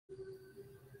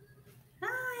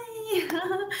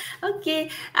Ok,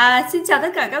 xin chào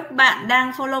tất cả các bạn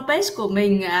đang follow page của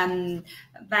mình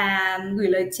và gửi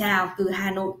lời chào từ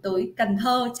Hà Nội tới Cần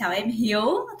Thơ. Chào em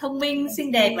Hiếu, thông minh,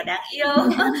 xinh đẹp và đáng yêu.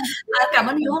 Cảm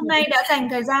ơn Hiếu hôm nay đã dành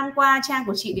thời gian qua trang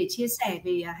của chị để chia sẻ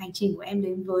về hành trình của em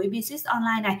đến với Business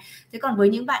Online này. Thế còn với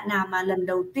những bạn nào mà lần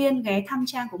đầu tiên ghé thăm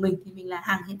trang của mình thì mình là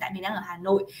Hằng, hiện tại mình đang ở Hà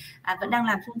Nội, vẫn đang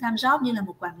làm full time job như là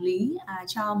một quản lý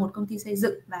cho một công ty xây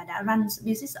dựng và đã run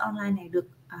Business Online này được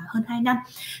hơn 2 năm.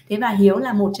 Thế và Hiếu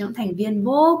là một trong những thành viên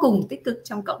vô cùng tích cực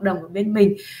trong cộng đồng ở bên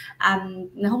mình.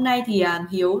 Hôm nay thì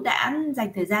Hiếu đã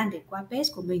dành thời gian để qua page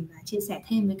của mình và chia sẻ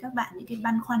thêm với các bạn những cái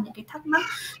băn khoăn, những cái thắc mắc,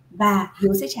 và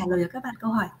Hiếu sẽ trả lời cho các bạn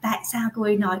câu hỏi tại sao cô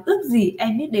ấy nói ước gì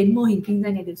em biết đến mô hình kinh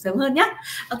doanh này được sớm hơn nhé.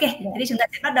 Ok, thế thì chúng ta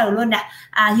sẽ bắt đầu luôn nào.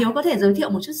 Hiếu có thể giới thiệu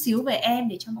một chút xíu về em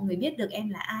để cho mọi người biết được em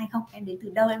là ai không? Em đến từ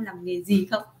đâu, em làm nghề gì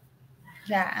không?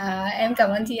 Dạ, em cảm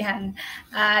ơn chị Hằng.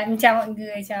 Em chào mọi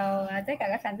người, chào tất cả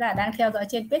các khán giả đang theo dõi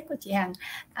trên page của chị Hằng.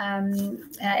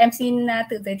 Em xin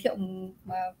tự giới thiệu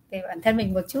về bản thân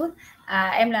mình một chút.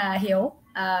 Em là Hiếu.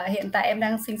 Hiện tại em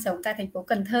đang sinh sống tại thành phố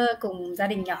Cần Thơ cùng gia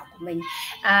đình nhỏ của mình.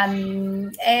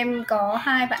 Em có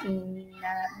hai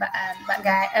bạn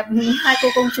gái, hai cô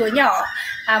công chúa nhỏ.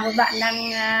 Một bạn đang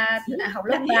học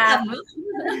lớp 3,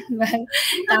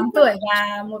 8 tuổi,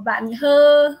 và một bạn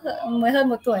mới hơn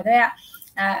 1 tuổi thôi ạ.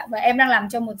 Và em đang làm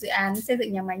cho một dự án xây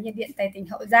dựng nhà máy nhiệt điện tại tỉnh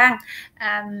Hậu Giang.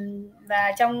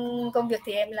 Và trong công việc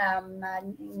thì em làm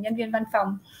nhân viên văn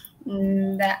phòng.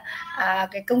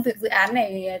 Cái công việc dự án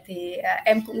này thì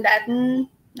em cũng đã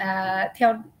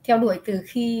theo đuổi từ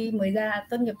khi mới ra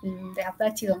tốt nghiệp đại học ra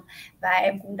trường, và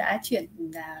em cũng đã chuyển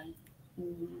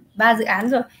 3 dự án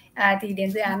rồi. Thì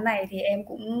đến dự án này thì em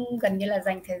cũng gần như là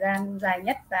dành thời gian dài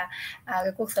nhất, và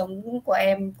cái cuộc sống của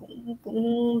em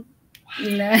cũng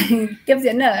tiếp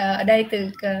diễn ở đây từ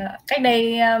cách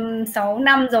đây 6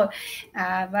 năm rồi.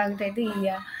 Vâng, thế thì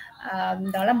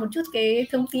đó là một chút cái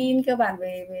thông tin cơ bản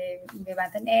về bản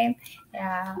thân em.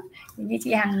 Như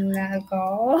chị Hằng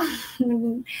có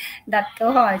đặt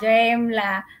câu hỏi cho em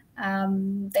là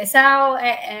tại sao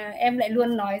em lại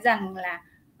luôn nói rằng là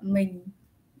mình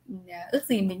ước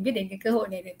gì mình biết đến cái cơ hội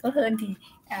này để tốt hơn, thì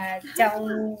trong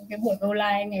cái buổi go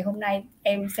live ngày hôm nay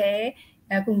em sẽ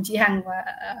cùng chị Hằng và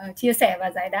chia sẻ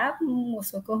và giải đáp một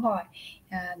số câu hỏi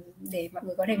để mọi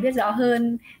người có thể biết rõ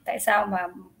hơn tại sao mà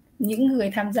những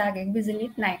người tham gia cái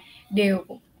business này đều,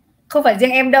 không phải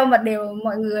riêng em đâu, mà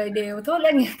mọi người đều thốt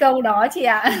lên cái câu đó chị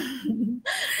ạ.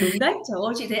 Đúng đấy, trời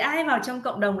ơi, chị thấy ai vào trong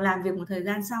cộng đồng làm việc một thời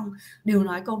gian xong đều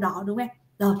nói câu đó, đúng không em?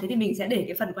 Rồi, thế thì mình sẽ để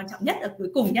cái phần quan trọng nhất ở cuối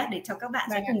cùng nhé, để cho các bạn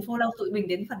sẽ cùng follow tụi mình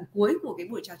đến phần cuối của cái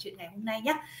buổi trò chuyện ngày hôm nay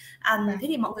nhé. Thế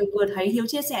thì mọi người vừa thấy Hiếu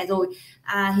chia sẻ rồi,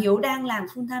 Hiếu đang làm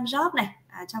full time job này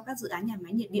cho các dự án nhà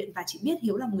máy nhiệt điện, và chị biết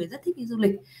Hiếu là một người rất thích đi du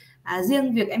lịch.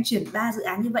 Riêng việc em chuyển 3 dự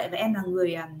án như vậy, và em là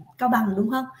người Cao Bằng đúng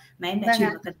không? Mà em đã chuyển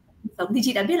vào Cần Thơ sống, thì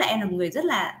chị đã biết là em là một người rất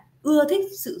là ưa thích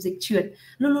sự dịch chuyển,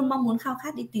 luôn luôn mong muốn khao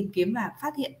khát đi tìm kiếm và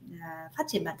phát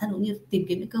triển bản thân, cũng như tìm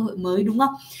kiếm những cơ hội mới, đúng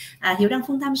không? Hiếu đang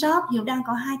full time job, Hiếu đang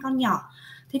có 2 con nhỏ.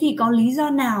 Thế thì có lý do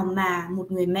nào mà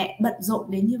một người mẹ bận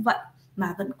rộn đến như vậy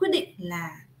mà vẫn quyết định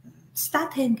là start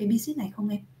thêm cái business này không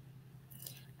em?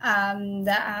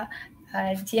 Dạ,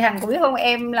 chị Hằng có biết không,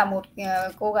 em là một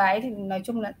cô gái thì nói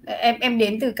chung là em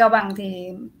đến từ Cao Bằng, thì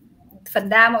phần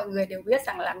đa mọi người đều biết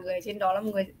rằng là người trên đó là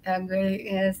người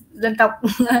dân tộc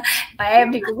và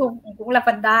em thì cũng là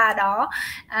phần đa đó.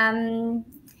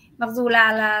 Mặc dù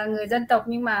là người dân tộc,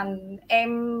 nhưng mà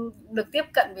em được tiếp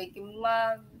cận với cái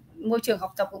môi trường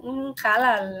học tập cũng khá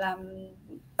là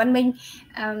văn minh,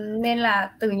 nên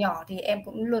là từ nhỏ thì em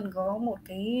cũng luôn có một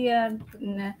cái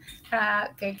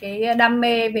đam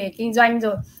mê về kinh doanh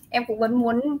rồi. Em cũng vẫn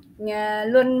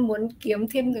luôn muốn kiếm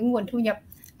thêm cái nguồn thu nhập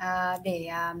để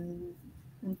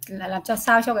là làm cho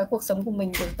sao cho cái cuộc sống của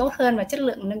mình được tốt hơn và chất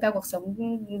lượng nâng cao cuộc sống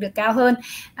được cao hơn.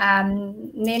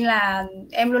 Nên là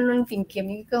em luôn luôn tìm kiếm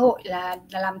những cơ hội là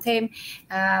làm thêm.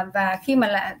 Và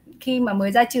khi mà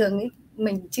mới ra trường ấy,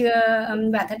 mình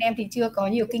bản thân em thì chưa có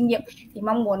nhiều kinh nghiệm, thì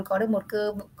mong muốn có được một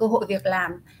cơ hội việc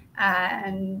làm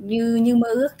như mơ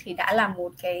ước thì đã là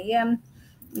một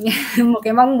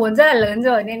cái mong muốn rất là lớn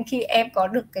rồi. Nên khi em có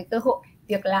được cái cơ hội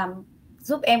việc làm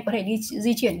giúp em có thể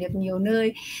di chuyển được nhiều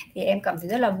nơi thì em cảm thấy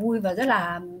rất là vui và rất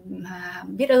là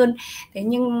biết ơn. Thế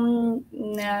nhưng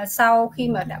sau khi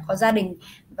mà đã có gia đình,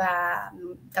 và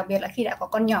đặc biệt là khi đã có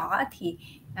con nhỏ thì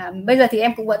bây giờ thì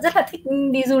em cũng vẫn rất là thích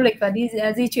đi du lịch và đi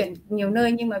di chuyển nhiều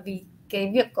nơi, nhưng mà vì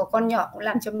cái việc có con nhỏ cũng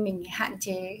làm cho mình hạn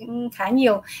chế khá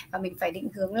nhiều, và mình phải định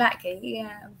hướng lại cái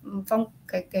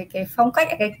phong cách,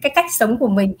 cái cách sống của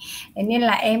mình. Nên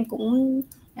là em cũng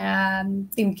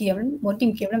muốn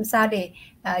tìm kiếm làm sao để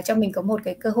cho mình có một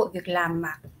cái cơ hội việc làm mà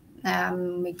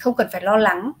mình không cần phải lo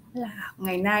lắng là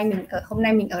hôm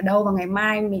nay mình ở đâu và ngày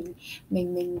mai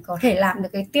mình có thể làm được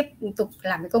tiếp tục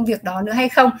làm cái công việc đó nữa hay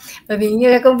không. Bởi vì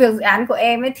như cái công việc dự án của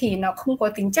em ấy thì nó không có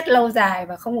tính chất lâu dài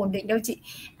và không ổn định đâu chị.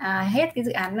 Hết cái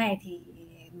dự án này thì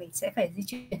mình sẽ phải di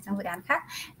chuyển sang dự án khác.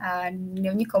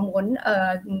 Nếu như có muốn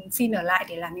xin ở lại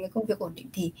để làm những cái công việc ổn định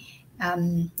thì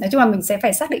nói chung là mình sẽ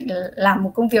phải xác định làm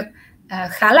một công việc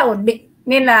khá là ổn định.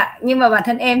 Nên là nhưng mà bản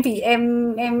thân em thì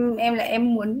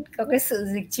em muốn có cái sự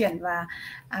dịch chuyển và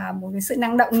một cái sự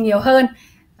năng động nhiều hơn.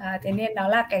 Thế nên đó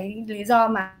là cái lý do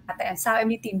mà tại sao em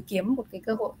đi tìm kiếm một cái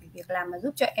cơ hội để việc làm mà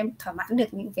giúp cho em thỏa mãn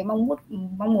được những cái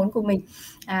mong muốn của mình.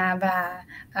 Và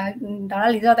đó là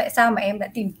lý do tại sao mà em đã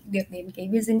tìm được đến cái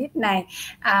business này.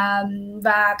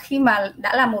 Và khi mà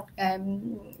đã là một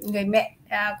người mẹ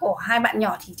của 2 bạn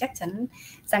nhỏ thì chắc chắn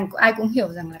rằng ai cũng hiểu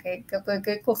rằng là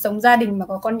cái cuộc sống gia đình mà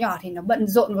có con nhỏ thì nó bận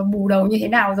rộn và bù đầu như thế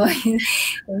nào rồi.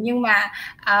 Nhưng mà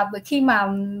khi mà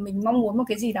mình mong muốn một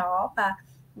cái gì đó và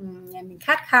mình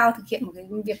khát khao thực hiện một cái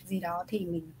việc gì đó thì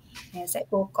mình sẽ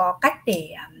có cách để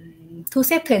thu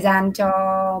xếp thời gian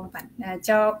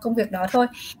cho công việc đó thôi.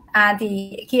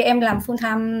 Thì khi em làm full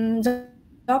time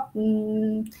job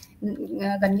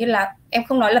gần như là em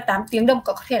không nói là 8 tiếng đâu,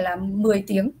 có thể là 10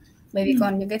 tiếng, bởi vì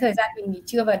còn những cái thời gian mình nghỉ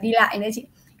trưa và đi lại nữa chị,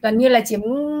 gần như là chiếm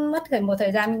mất một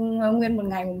thời gian nguyên một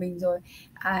ngày của mình rồi.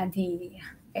 Thì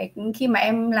khi mà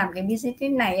em làm cái business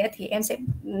này thì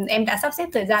em đã sắp xếp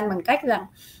thời gian bằng cách rằng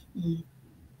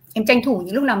em tranh thủ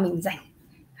những lúc nào mình rảnh,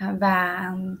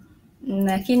 và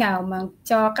khi nào mà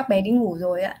cho các bé đi ngủ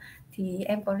rồi thì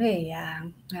em có thể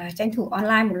tranh thủ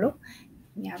online một lúc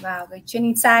vào cái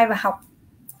training site và học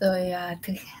rồi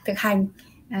thực hành.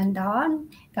 Đó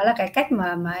là cái cách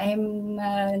mà em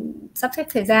sắp xếp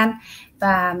thời gian.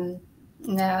 Và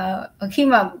khi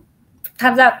mà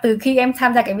từ khi em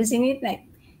tham gia cái business này,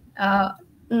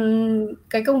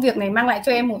 cái công việc này mang lại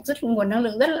cho em một nguồn năng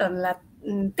lượng rất là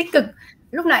tích cực.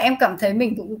 Lúc nào em cảm thấy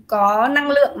mình cũng có năng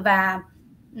lượng và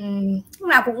lúc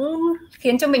nào cũng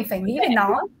khiến cho mình phải nghĩ về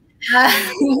nó.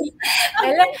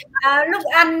 Đấy là lúc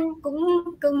ăn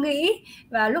cũng nghĩ,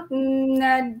 và lúc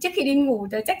trước khi đi ngủ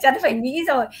thì chắc chắn phải nghĩ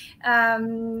rồi.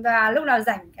 Và lúc nào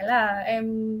rảnh cái là em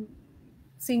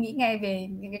suy nghĩ ngay về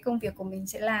những cái công việc của mình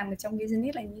sẽ làm ở trong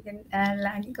business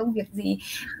là những công việc gì,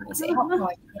 mình sẽ học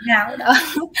hỏi như thế nào đó.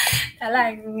 Đó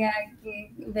là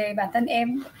về bản thân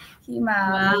em khi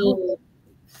mà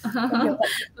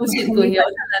câu chuyện của Hiếu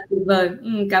thật là tuyệt vời.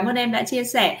 Cảm ơn em đã chia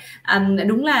sẻ.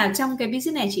 Đúng là trong cái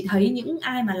business này chị thấy những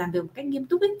ai mà làm việc một cách nghiêm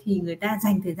túc ấy, thì người ta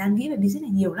dành thời gian nghĩ về business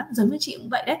này nhiều lắm, giống như chị cũng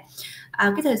vậy đấy.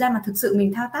 Cái thời gian mà thực sự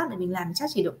mình thao tác để mình làm chắc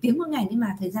chỉ độ tiếng mỗi ngày, nhưng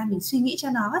mà thời gian mình suy nghĩ cho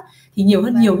nó ấy, thì nhiều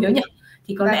hơn nhiều Hiếu nhỉ.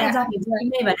 Thì có lẽ do mình say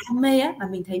mê và đam mê á, và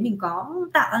mình thấy mình có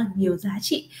tạo ra được nhiều giá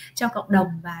trị cho cộng đồng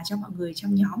và cho mọi người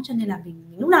trong nhóm, cho nên là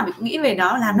mình lúc nào mình cũng nghĩ về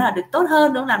nó, làm nó là được tốt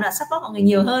hơn, đúng không? Làm nó là support mọi người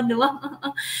nhiều hơn, đúng không?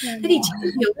 Thế thì chị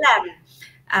Hiếu làm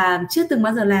chưa từng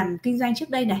bao giờ làm kinh doanh trước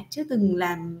đây này, chưa từng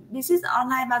làm business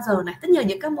online bao giờ này, tất nhiên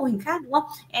những các mô hình khác, đúng không?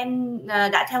 Em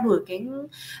đã theo đuổi cái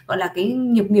gọi là cái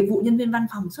nghiệp vụ nhân viên văn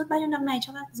phòng suốt bao nhiêu năm nay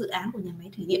cho các dự án của nhà máy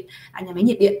thủy điện, nhà máy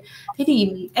nhiệt điện. Thế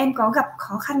thì em có gặp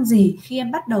khó khăn gì khi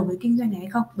em bắt đầu với kinh doanh này hay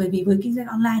không? Bởi vì với kinh doanh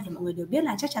online thì mọi người đều biết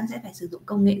là chắc chắn sẽ phải sử dụng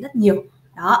công nghệ rất nhiều.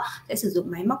 Đó, sẽ sử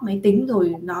dụng máy móc máy tính,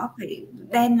 rồi nó phải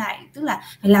đem lại, tức là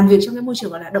phải làm việc trong cái môi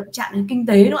trường gọi là động chạm đến kinh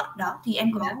tế, đúng không ạ? Đó, thì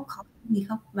em có khó khăn gì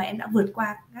không, và em đã vượt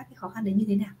qua các cái khó khăn đấy như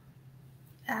thế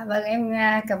nào? Vâng, em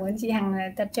cảm ơn chị Hằng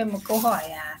đặt cho một câu hỏi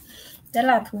rất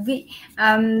là thú vị.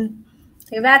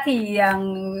 Thực ra thì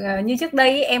như trước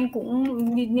đây em cũng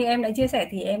như em đã chia sẻ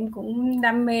thì em cũng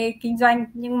đam mê kinh doanh,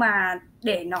 nhưng mà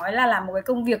để nói là làm một cái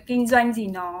công việc kinh doanh gì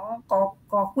nó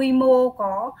có quy mô,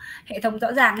 có hệ thống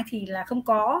rõ ràng thì là không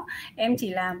có. Em chỉ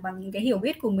làm bằng những cái hiểu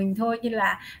biết của mình thôi, như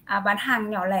là bán hàng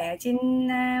nhỏ lẻ trên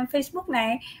Facebook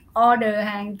này, order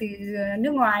hàng từ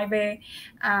nước ngoài về,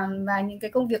 và những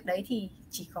cái công việc đấy thì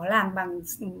chỉ có làm bằng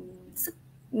sức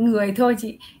người thôi,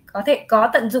 chị có thể có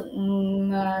tận dụng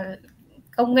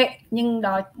công nghệ,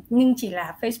 nhưng chỉ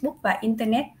là Facebook và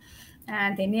Internet.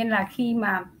 Thế nên là khi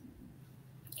mà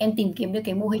em tìm kiếm được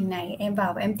cái mô hình này, em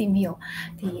vào và em tìm hiểu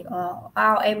thì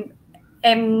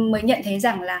em mới nhận thấy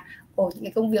rằng là những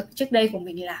cái công việc trước đây của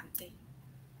mình làm thì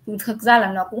thực ra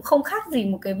là nó cũng không khác gì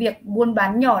một cái việc buôn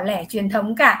bán nhỏ lẻ truyền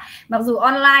thống cả, mặc dù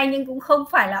online nhưng cũng không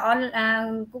phải là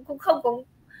cũng không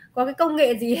có cái công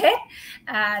nghệ gì hết.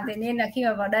 Thế nên là khi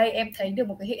mà vào đây em thấy được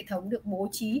một cái hệ thống được bố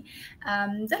trí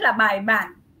rất là bài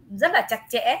bản, rất là chặt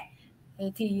chẽ,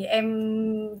 thì em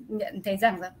nhận thấy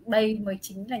rằng đây mới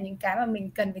chính là những cái mà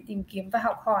mình cần phải tìm kiếm và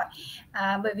học hỏi.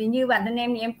 Bởi vì như bản thân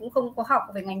em thì em cũng không có học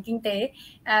về ngành kinh tế,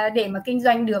 để mà kinh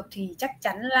doanh được thì chắc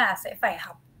chắn là sẽ phải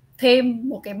học thêm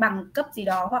một cái bằng cấp gì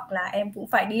đó, hoặc là em cũng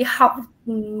phải đi học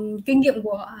kinh nghiệm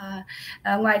của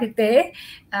ngoài thực tế,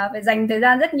 phải dành thời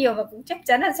gian rất nhiều và cũng chắc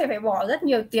chắn là sẽ phải bỏ rất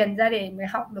nhiều tiền ra để mới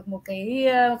học được một cái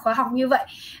khóa học như vậy.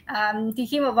 Thì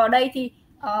khi mà vào đây thì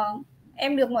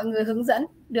em được mọi người hướng dẫn,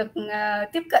 được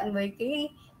tiếp cận với cái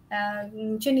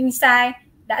training style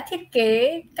đã thiết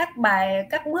kế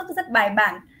các bước rất bài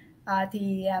bản.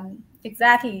 Thì thực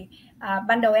ra thì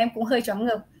ban đầu em cũng hơi choáng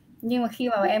ngợp, nhưng mà khi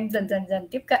mà em dần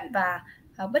tiếp cận và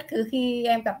bất cứ khi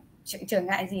em gặp trở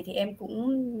ngại gì thì em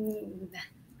cũng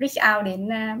reach out đến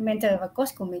mentor và coach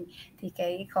của mình, thì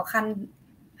cái khó khăn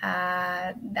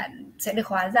sẽ được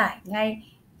hóa giải ngay,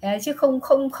 chứ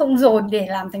không dồn để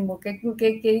làm thành một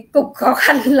cái cục khó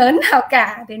khăn lớn nào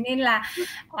cả. Thế nên là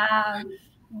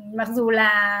mặc dù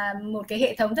là một cái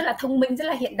hệ thống rất là thông minh, rất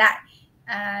là hiện đại,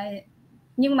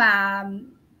 nhưng mà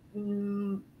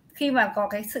khi mà có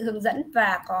cái sự hướng dẫn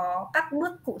và có các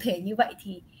bước cụ thể như vậy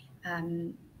thì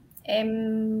em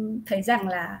thấy rằng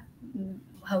là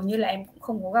hầu như là em cũng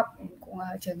không có gặp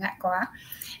trở ngại quá.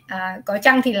 Có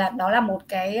chăng thì là đó là một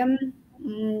cái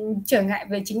trở ngại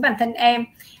về chính bản thân em,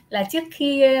 là trước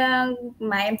khi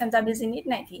mà em tham gia business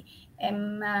này thì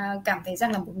em cảm thấy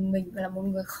rằng là mình là một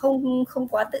người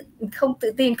không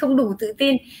tự tin, không đủ tự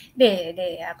tin để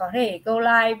có thể go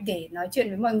live để nói chuyện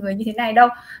với mọi người như thế này đâu.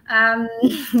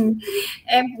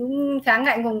 Em cũng khá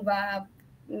ngại ngùng và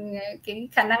cái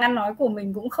khả năng ăn nói của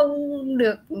mình cũng không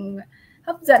được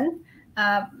hấp dẫn.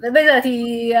 Bây giờ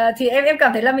thì em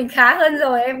cảm thấy là mình khá hơn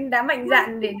rồi, em đã mạnh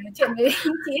dạn để nói chuyện với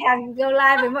chị Hằng, go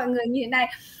live với mọi người như thế này.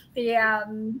 Thì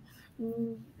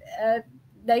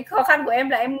đấy, khó khăn của em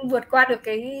là em vượt qua được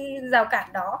cái rào cản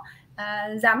đó,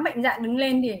 dám mạnh dạn đứng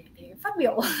lên để phát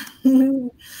biểu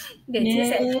để chia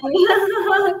sẻ.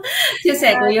 Chia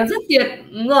sẻ của Hiếu rất tuyệt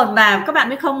rồi, và các bạn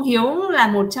biết không, Hiếu là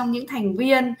một trong những thành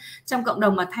viên trong cộng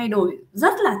đồng mà thay đổi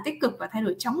rất là tích cực và thay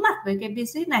đổi chóng mặt với cái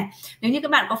business này. Nếu như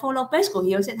các bạn có follow page của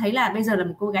Hiếu sẽ thấy là bây giờ là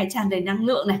một cô gái tràn đầy năng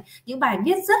lượng này, những bài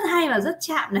viết rất hay và rất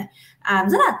chạm này,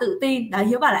 rất là tự tin. Đấy,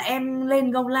 Hiếu bảo là em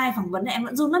lên go live phỏng vấn này em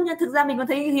vẫn run lắm nha, thực ra mình có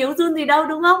thấy Hiếu run gì đâu,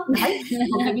 đúng không? Đấy,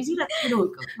 một cái business là thay đổi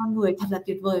con người thật là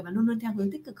tuyệt vời và luôn luôn theo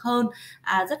hướng tích cực hơn.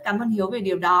 Rất cảm ơn Hiếu về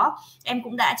điều đó. Em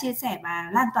cũng đã chia sẻ và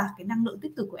lan tỏa cái năng lượng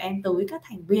tích cực của em tới các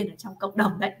thành viên ở trong cộng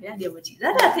đồng đấy, đấy là điều mà chị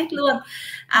rất là thích luôn.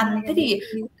 Thế thì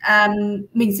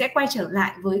mình sẽ quay trở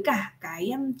lại với cả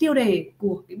cái tiêu đề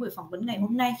của cái buổi phỏng vấn ngày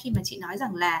hôm nay, khi mà chị nói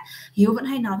rằng là Hiếu vẫn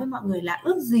hay nói với mọi người là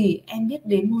ước gì em biết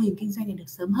đến mô hình kinh doanh này được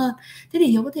sớm hơn. Thế thì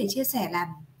Hiếu có thể chia sẻ là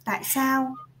tại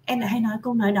sao em lại hay nói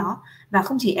câu nói đó, và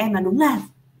không chỉ em mà đúng là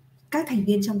các thành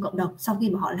viên trong cộng đồng sau khi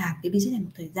mà họ làm cái business này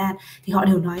một thời gian thì họ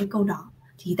đều nói cái câu đó,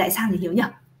 thì tại sao thì Hiếu nhỉ?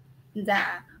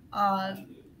 Dạ,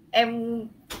 em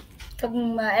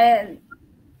không em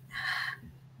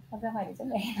ra ngoài để cho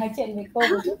mẹ nói chuyện với cô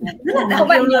một chút. Rất là đáng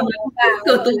yêu luôn,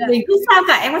 của tụi mình không sao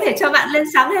cả, em có thể cho bạn lên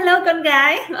sóng. Hello con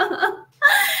gái.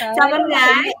 Chào con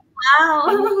gái.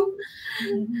 Wow.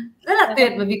 Rất là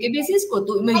tuyệt, bởi vì cái business của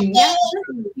tụi mình nhá,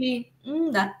 rất nhiều khi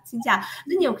đó, xin chào,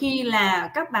 rất nhiều khi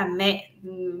là các bà mẹ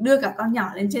đưa cả con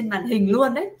nhỏ lên trên màn hình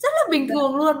luôn đấy, rất là bình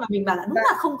thường luôn, mà mình bảo là đúng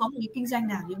là không có một cái kinh doanh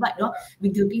nào như vậy đúng không?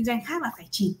 Bình thường kinh doanh khác là phải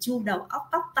chỉn chu đầu óc,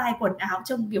 tóc tai quần áo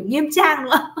trông kiểu nghiêm trang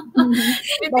nữa.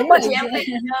 Business của chị em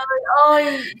mình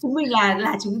ơi, chúng mình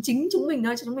là chính chúng mình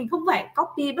thôi, chúng mình không phải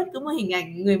copy bất cứ một hình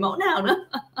ảnh người mẫu nào nữa.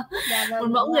 Một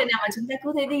mẫu người nào mà chúng ta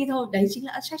cứ thế đi thôi, đấy chính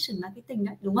là attraction marketing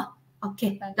đấy, đúng không? Ok,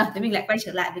 rồi thế mình lại quay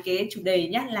trở lại với cái chủ đề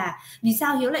nhé, là vì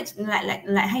sao Hiếu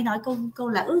lại hay nói câu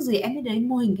là ước gì em biết đến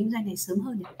mô hình kinh doanh này sớm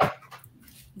hơn nhỉ?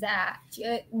 Dạ chị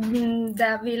ơi,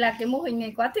 dạ vì là cái mô hình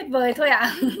này quá tuyệt vời thôi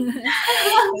ạ.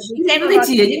 Em có thể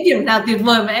chỉ những điểm nào tuyệt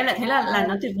vời mà em lại thấy là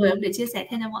nó tuyệt vời không, để chia sẻ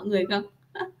thêm cho mọi người không?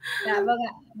 Dạ vâng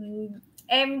ạ,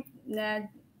 em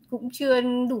cũng chưa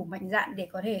đủ mạnh dạn để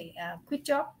có thể quit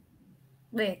job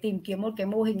để tìm kiếm một cái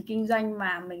mô hình kinh doanh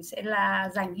mà mình sẽ là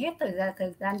dành hết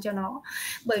thời gian cho nó,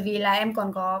 bởi vì là em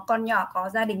còn có con nhỏ, có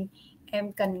gia đình,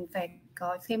 em cần phải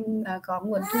có thêm có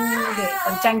nguồn thu để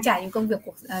còn trang trải những công việc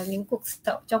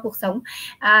cho cuộc sống.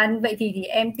 Vậy thì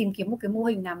em tìm kiếm một cái mô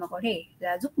hình nào mà có thể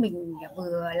giúp mình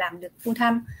vừa làm được full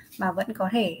time mà vẫn có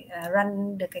thể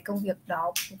run được cái công việc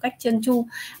đó một cách trơn tru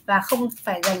và không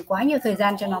phải dành quá nhiều thời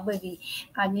gian cho nó, bởi vì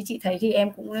như chị thấy thì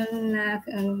em cũng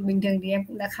bình thường thì em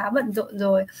cũng đã khá bận rộn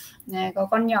rồi, có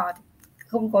con nhỏ thì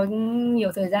không có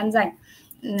nhiều thời gian rảnh.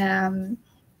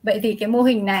 Vậy thì cái mô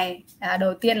hình này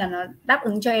đầu tiên là nó đáp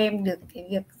ứng cho em được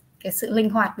cái sự linh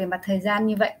hoạt về mặt thời gian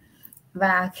như vậy.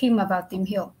 Và khi mà vào tìm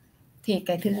hiểu thì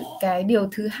cái điều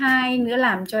thứ hai nữa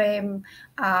làm cho em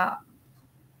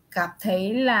cảm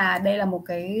thấy là đây là một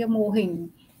cái mô hình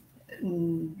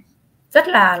rất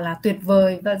là tuyệt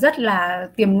vời và rất là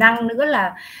tiềm năng nữa,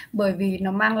 là bởi vì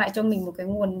nó mang lại cho mình một cái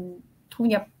nguồn thu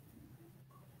nhập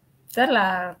rất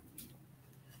là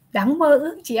đáng mơ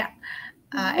ước chị ạ.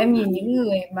 Em nhìn những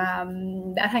người mà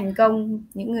đã thành công,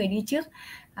 những người đi trước,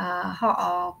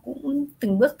 họ cũng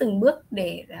từng bước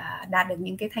để đạt được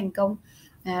những cái thành công,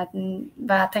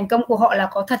 và thành công của họ là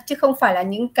có thật, chứ không phải là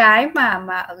những cái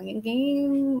mà ở những cái,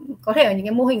 có thể ở những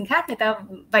cái mô hình khác người ta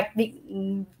vạch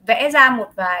định, vẽ ra một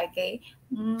vài cái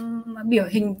biểu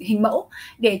hình mẫu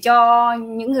để cho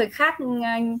những người khác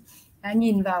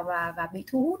nhìn vào và bị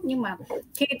thu hút. Nhưng mà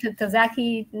khi thực ra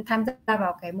khi tham gia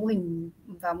vào cái mô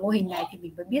hình này thì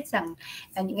mình mới biết rằng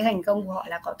là những cái thành công của họ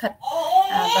là có thật,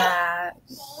 và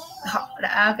họ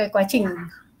đã, cái quá trình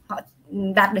họ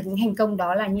đạt được những thành công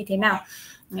đó là như thế nào.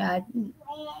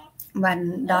 Và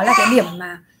đó là cái điểm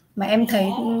mà em thấy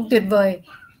tuyệt vời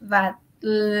và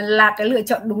là cái lựa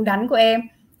chọn đúng đắn của em.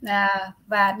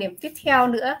 Và điểm tiếp theo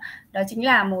nữa đó chính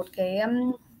là một cái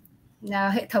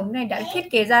hệ thống này đã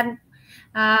thiết kế ra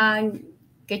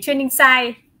cái training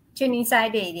site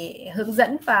để hướng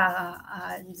dẫn và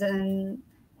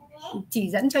chỉ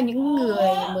dẫn cho những người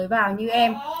mới vào như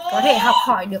em có thể học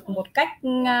hỏi được một cách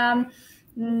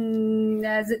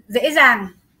dễ dàng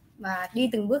và đi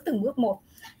từng bước một.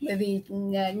 Bởi vì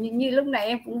như lúc nãy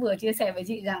em cũng vừa chia sẻ với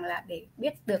chị rằng là để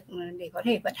biết được, để có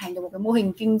thể vận hành được một cái mô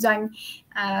hình kinh doanh,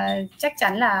 chắc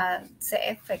chắn là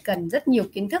sẽ phải cần rất nhiều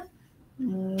kiến thức.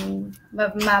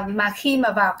 Mà khi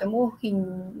mà vào cái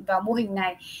mô hình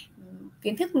này,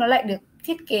 kiến thức nó lại được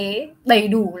thiết kế đầy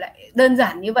đủ, lại đơn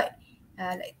giản như vậy,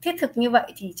 lại thiết thực như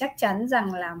vậy, thì chắc chắn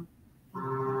rằng là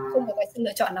không có cái sự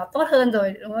lựa chọn nào tốt hơn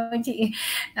rồi, đúng không anh chị?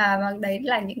 Và đấy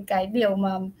là những cái điều mà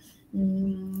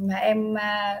em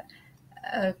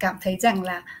cảm thấy rằng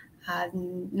là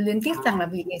luyến tiếc rằng là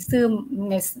vì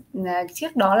ngày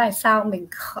trước đó là sao mình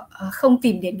không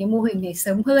tìm đến cái mô hình này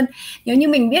sớm hơn. Nếu như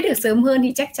mình biết được sớm hơn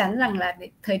thì chắc chắn rằng là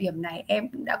thời điểm này em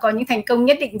đã có những thành công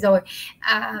nhất định rồi.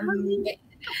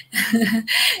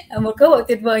 Một cơ hội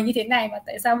tuyệt vời như thế này mà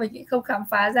tại sao mình không khám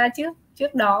phá ra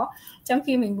trước đó, trong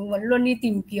khi mình cũng vẫn luôn đi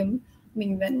tìm kiếm,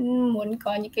 mình vẫn muốn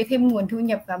có những cái thêm nguồn thu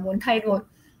nhập và muốn thay đổi.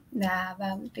 Và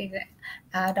thì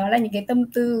đó là những cái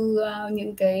tâm tư,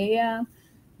 những cái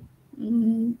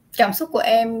cảm xúc của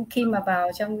em khi mà vào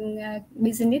trong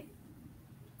business.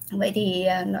 Vậy thì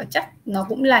nó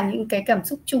cũng là những cái cảm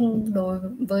xúc chung đối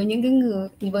với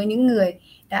những người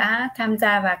đã tham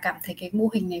gia và cảm thấy cái mô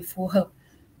hình này phù hợp.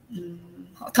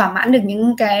 Họ thỏa mãn được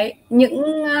những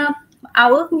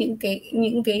ao ước,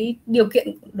 những cái điều kiện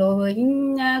đối với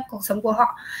cuộc sống của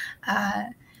họ,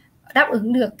 đáp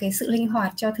ứng được cái sự linh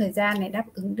hoạt cho thời gian này, đáp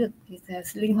ứng được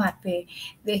sự linh hoạt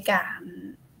về cả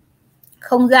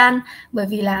không gian. Bởi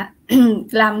vì là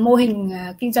làm mô hình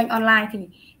kinh doanh online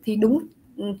thì đúng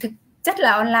thực chất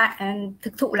là online,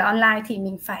 thực thụ là online, thì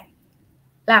mình phải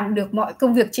làm được mọi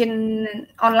công việc trên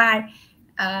online,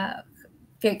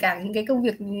 kể cả những cái công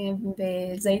việc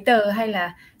về giấy tờ hay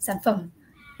là sản phẩm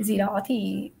gì đó,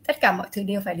 thì tất cả mọi thứ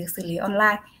đều phải được xử lý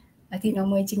online, thì nó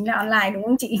mới chính là online, đúng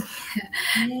không chị?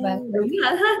 Đúng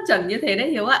là chuẩn như thế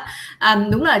đấy Hiếu ạ.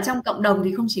 Đúng là trong cộng đồng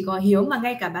thì không chỉ có Hiếu mà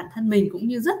ngay cả bản thân mình cũng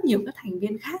như rất nhiều các thành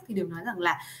viên khác thì đều nói rằng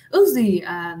là ước gì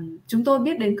chúng tôi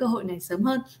biết đến cơ hội này sớm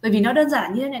hơn. Bởi vì nó đơn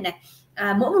giản như thế này này.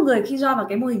 Mỗi một người khi do vào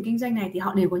cái mô hình kinh doanh này thì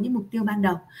họ đều có những mục tiêu ban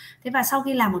đầu. Thế và sau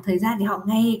khi làm một thời gian thì họ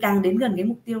ngày càng đến gần cái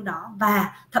mục tiêu đó,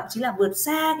 và thậm chí là vượt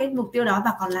xa cái mục tiêu đó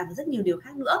và còn làm rất nhiều điều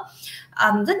khác nữa.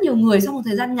 Rất nhiều người sau một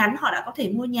thời gian ngắn họ đã có thể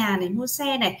mua nhà này, mua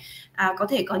xe này, có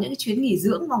thể có những cái chuyến nghỉ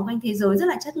dưỡng vòng quanh thế giới rất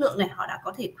là chất lượng này, họ đã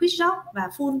có thể quit job và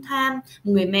full time,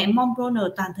 một người mẹ mompreneur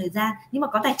toàn thời gian, nhưng mà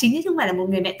có tài chính chứ không phải là một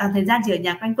người mẹ toàn thời gian chỉ ở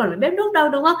nhà quanh quẩn với bếp núc đâu,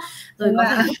 đúng không? Rồi có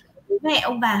thể bố mẹ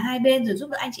ông bà hai bên, rồi giúp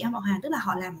đỡ anh chị em họ hàng, tức là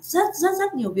họ làm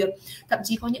rất nhiều việc. Thậm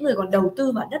chí có những người còn đầu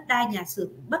tư vào đất đai, nhà xưởng,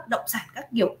 bất động sản các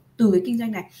kiểu từ cái kinh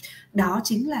doanh này. Đó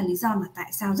chính là lý do mà tại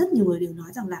sao rất nhiều người đều nói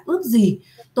rằng là ước gì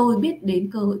tôi biết đến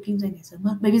cơ hội kinh doanh này sớm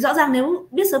hơn. Bởi vì rõ ràng nếu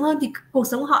biết sớm hơn thì cuộc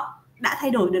sống của họ đã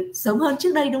thay đổi được sớm hơn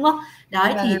trước đây, đúng không?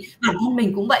 Đấy, thì bản thân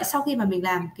mình cũng vậy. Sau khi mà mình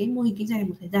làm cái mô hình kinh doanh này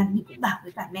một thời gian, mình cũng bảo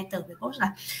với cả mentor, với coach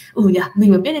là nhỉ,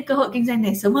 mình mà biết đến cơ hội kinh doanh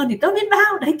này sớm hơn thì tốt biết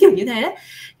bao. Đấy, kiểu như thế đấy.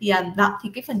 Thì đó, thì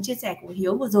cái phần chia sẻ của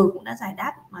Hiếu vừa rồi cũng đã giải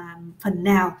đáp phần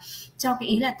nào cho cái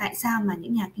ý là tại sao mà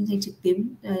những nhà kinh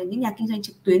doanh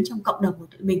trực tuyến trong cộng đồng của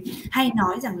tụi mình hay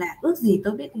nói rằng là ước gì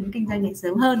tôi biết đến kinh doanh này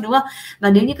sớm hơn, đúng không? Và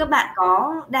nếu như các bạn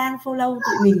có đang follow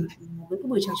tụi mình với cái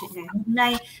buổi trò chuyện ngày hôm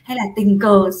nay, hay là tình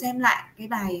cờ xem lại cái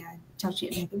bài trò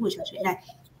chuyện này, cái buổi trò chuyện này,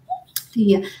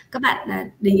 thì các bạn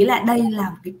để ý là đây là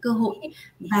một cái cơ hội.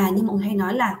 Và như mọi người hay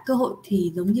nói là cơ hội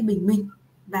thì giống như bình minh,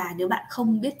 và nếu bạn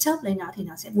không biết chớp lấy nó thì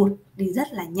nó sẽ vụt đi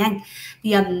rất là nhanh.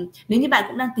 Thì nếu như bạn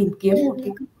cũng đang tìm kiếm một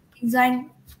cái kinh doanh.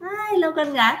 Hello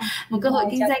con gái, một cơ hội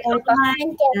kinh doanh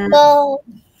online. Cô.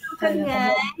 Con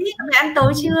gái, mẹ ăn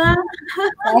tối chưa?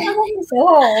 Xấu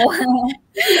hổ.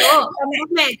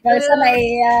 Mẹ rồi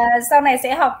sau này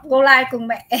sẽ học go live cùng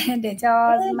mẹ để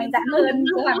cho mạnh dạn hơn.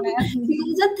 Chị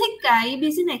cũng rất thích cái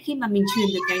business này khi mà mình truyền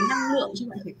được cái năng lượng cho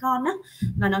bạn trẻ con á,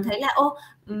 và nó thấy là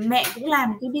mẹ cũng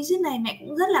làm cái business này, mẹ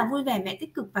cũng rất là vui vẻ, mẹ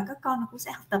tích cực và các con nó cũng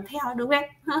sẽ học tập theo, đúng không em?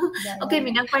 Ok,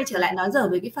 mình đang quay trở lại nói dở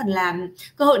về cái phần làm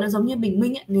cơ hội nó giống như bình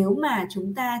minh ấy. Nếu mà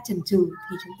chúng ta chần chừ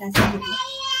thì chúng ta sẽ được.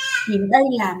 Thì đây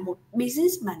là một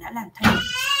business mà đã làm thay đổi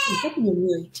rất nhiều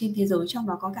người trên thế giới, trong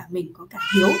đó có cả mình, có cả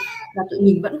Hiếu, và tụi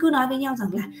mình vẫn cứ nói với nhau rằng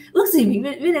là ước gì mình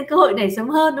biết đến cơ hội này sớm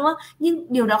hơn, đúng không?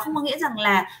 Nhưng điều đó không có nghĩa rằng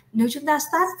là nếu chúng ta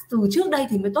start từ trước đây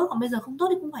thì mới tốt, còn bây giờ không tốt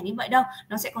thì không phải như vậy đâu.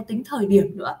 Nó sẽ có tính thời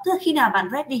điểm nữa, tức là khi nào bạn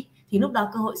ready thì lúc đó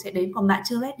cơ hội sẽ đến, còn bạn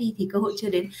chưa ready thì cơ hội chưa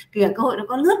đến. Kể cả cơ hội nó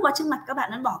có lướt qua trước mặt các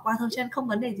bạn vẫn bỏ qua thôi, cho nên không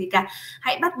vấn đề gì cả.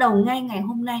 Hãy bắt đầu ngay ngày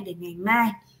hôm nay để ngày mai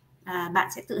bạn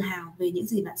sẽ tự hào về những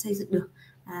gì bạn xây dựng được.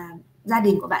 Gia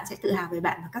đình của bạn sẽ tự hào về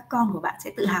bạn và các con của bạn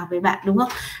sẽ tự hào về bạn, đúng không?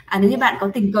 Nếu như bạn có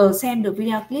tình cờ xem được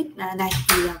video clip này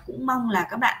thì cũng mong là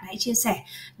các bạn hãy chia sẻ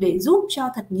để giúp cho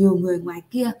thật nhiều người ngoài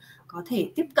kia có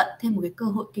thể tiếp cận thêm một cái cơ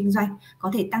hội kinh doanh,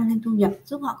 có thể tăng thêm thu nhập,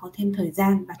 giúp họ có thêm thời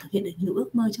gian và thực hiện được nhiều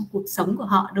ước mơ trong cuộc sống của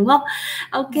họ, đúng không?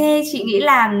 Ok, chị nghĩ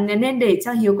là nên để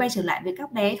cho Hiếu quay trở lại với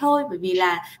các bé thôi, bởi vì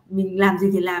là mình làm gì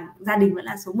thì làm, gia đình vẫn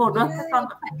là số 1 đúng không? Các con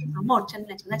vẫn phải là số 1, cho nên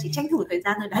là chúng ta chỉ tranh thủ thời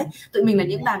gian thôi đấy. Tụi mình là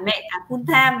những bà mẹ full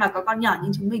time và có con nhỏ,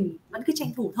 nhưng chúng mình vẫn cứ tranh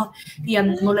thủ thôi. Thì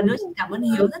một lần nữa chị cảm ơn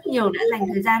Hiếu rất nhiều đã dành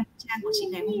thời gian trang của chị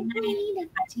ngày hôm nay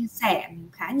và chia sẻ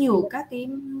khá nhiều các cái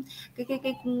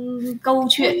câu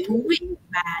chuyện thú vị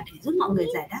và để giúp mọi người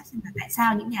giải đáp xem là tại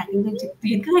sao những nhà kinh doanh trực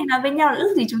tuyến cứ hay nói với nhau là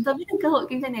ước gì chúng tôi biết được cơ hội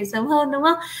kinh doanh này sớm hơn, đúng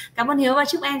không? Cảm ơn Hiếu và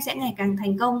chúc em sẽ ngày càng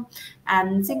thành công,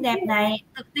 xinh đẹp này,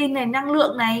 tự tin này, năng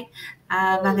lượng này,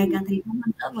 và ngày càng thành công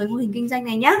hơn nữa với mô hình kinh doanh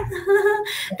này nhé.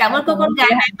 Cảm ơn cô con gái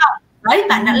Hải Phòng. Đấy,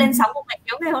 bạn đã lên sóng cùng mẹ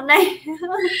Hiếu ngày hôm nay.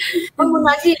 Con muốn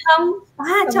nói gì không?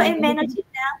 Cho em bé nói chuyện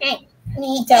nào.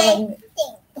 Chào mọi người.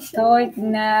 Thôi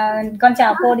con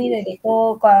chào cô đi rồi để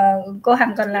cô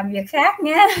Hằng còn làm việc khác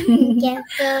nhé. Chào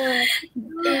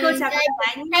Cô chào các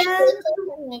bạn nhé.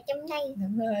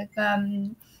 Đúng rồi.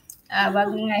 Và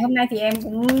ngày hôm nay thì em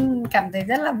cũng cảm thấy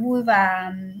rất là vui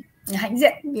và hãnh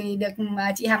diện vì được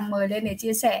chị Hằng mời lên để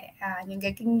chia sẻ những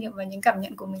cái kinh nghiệm và những cảm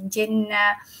nhận của mình trên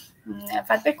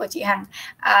fanpage của chị Hằng.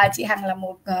 Chị Hằng là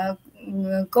một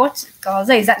coach có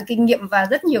dày dặn kinh nghiệm và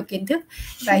rất nhiều kiến thức,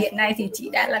 và hiện nay thì chị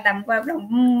đã là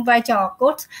đóng vai trò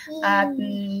coach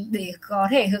để có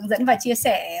thể hướng dẫn và chia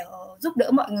sẻ, giúp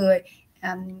đỡ mọi người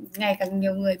ngày càng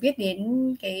nhiều người biết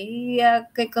đến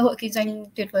cái cơ hội kinh doanh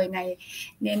tuyệt vời này.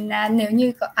 Nên nếu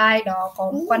như có ai đó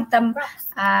có quan tâm,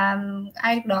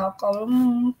 ai đó có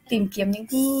tìm kiếm những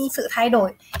sự thay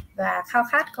đổi và khao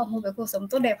khát có một cái cuộc sống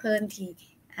tốt đẹp hơn thì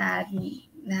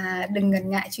đừng ngần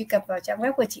ngại truy cập vào trang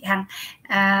web của chị Hằng.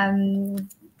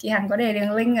 Chị Hằng có để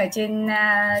đường link ở trên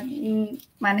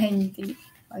màn hình thì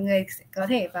mọi người có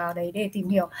thể vào đấy để tìm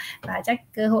hiểu, và chắc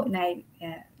cơ hội này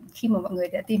khi mà mọi người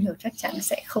đã tìm hiểu chắc chắn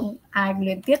sẽ không ai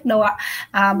luyến tiếc đâu ạ.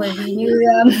 Bởi vì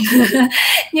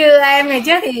như em ngày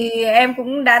trước thì em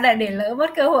cũng đã để lỡ mất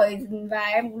cơ hội, và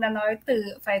em cũng đã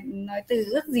phải nói từ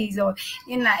ước gì rồi,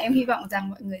 nên là em hy vọng rằng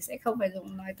mọi người sẽ không phải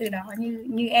dùng nói từ đó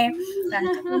như em, và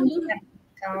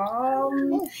có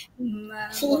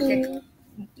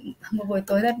một buổi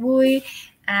tối rất vui.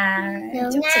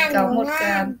 Chúc chị có một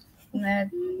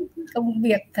công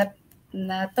việc thật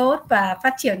tốt và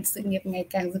phát triển sự nghiệp ngày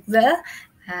càng rực rỡ.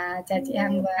 Chào chị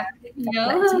Hằng và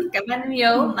cảm ơn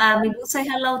Hiếu. Mình cũng say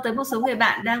hello tới một số người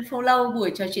bạn đang follow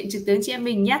buổi trò chuyện trực tuyến chị em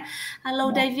mình nhé.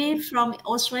 Hello David from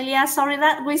Australia. Sorry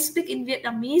that we speak in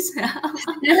Vietnamese.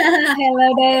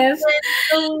 Hello Dave.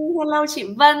 Hello chị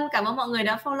Vân. Cảm ơn mọi người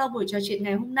đã follow buổi trò chuyện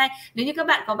ngày hôm nay. Nếu như các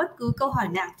bạn có bất cứ câu hỏi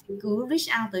nào thì cứ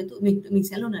reach out tới tụi mình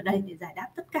sẽ luôn ở đây để giải đáp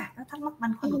tất cả các thắc mắc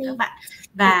băn khoăn của các bạn,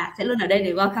 và sẽ luôn ở đây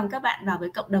để welcome các bạn vào với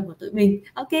cộng đồng của tụi mình.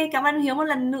 Ok, cảm ơn Hiếu một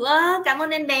lần nữa. Cảm ơn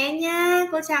em bé nha.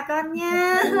 Cô chào con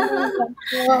nha.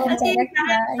 Chào tất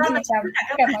cả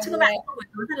các bạn. Chúc các bạn có buổi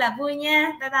tối thật là vui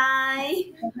nha. Bye bye.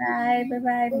 Bye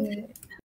bye.